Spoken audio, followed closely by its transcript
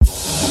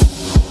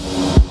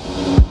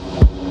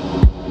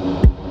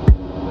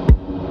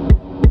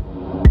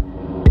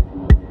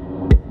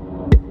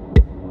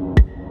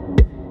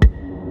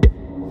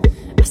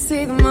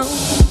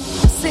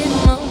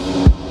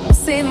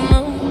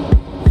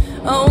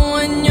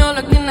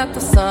at the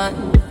sun.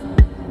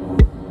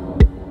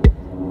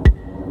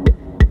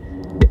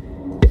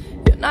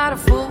 You're not a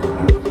fool,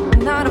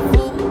 not a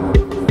fool,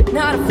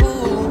 not a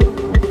fool.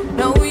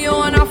 No,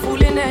 you're not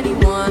fooling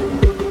anyone.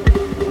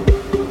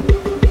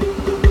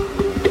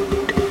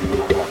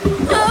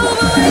 Oh,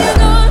 but when you're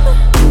gone,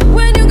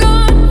 when you're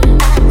gone,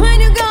 when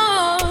you're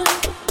gone,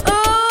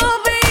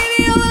 oh,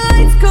 baby, all the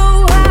lights go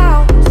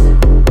out.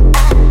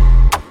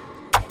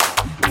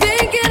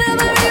 Thinking of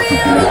my baby,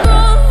 I was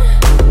wrong,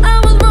 I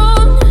was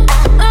wrong,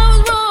 I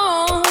was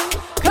wrong.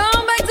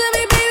 Come back to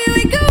me, baby,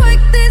 we can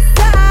work this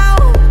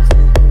out.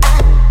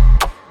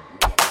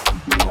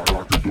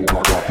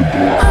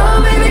 Oh,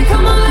 baby,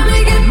 come on, let me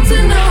get to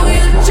know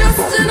you.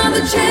 Just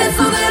another chance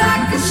so that I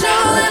can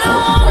show that I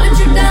won't let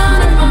you down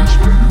and run.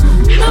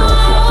 No,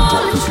 I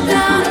won't let you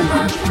down and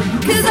run.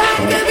 'Cause I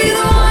could be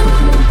the one.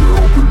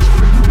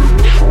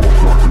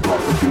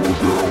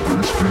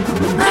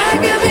 I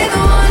could be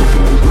the one.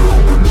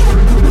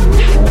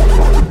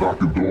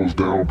 Knocking doors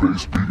down,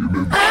 bass beating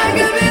in. I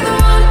could be the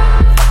one.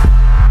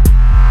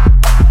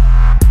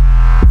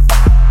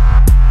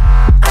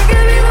 I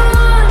could be the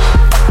one.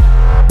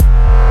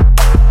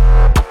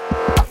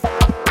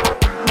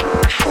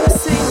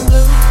 Seeing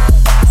blue,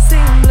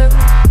 seeing blue,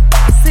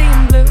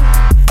 seeing blue.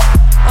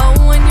 Oh,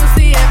 when you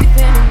see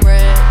everything in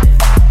red.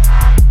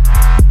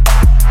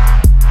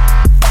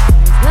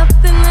 There's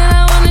nothing that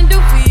I wanna do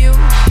for you,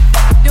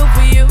 do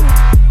for you,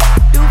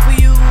 do for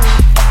you.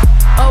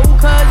 Oh,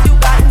 'cause you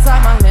got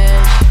inside my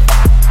head.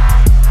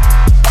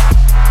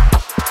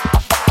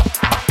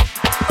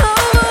 Oh,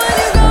 but when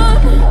you're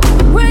gone,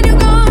 when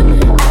you're gone,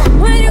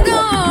 when you're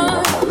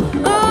gone,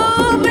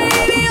 oh,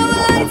 baby, all the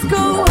lights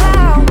go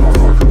out.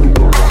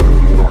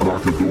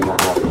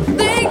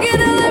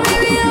 Thinking of that,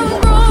 baby, I was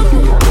wrong,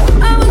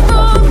 I was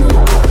wrong,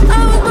 I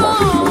was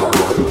wrong.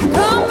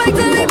 Come back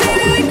to me,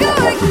 baby, we can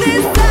work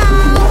this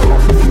out.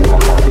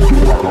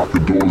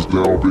 Knocking doors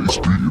down, bass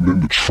beating in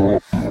the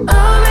trunk.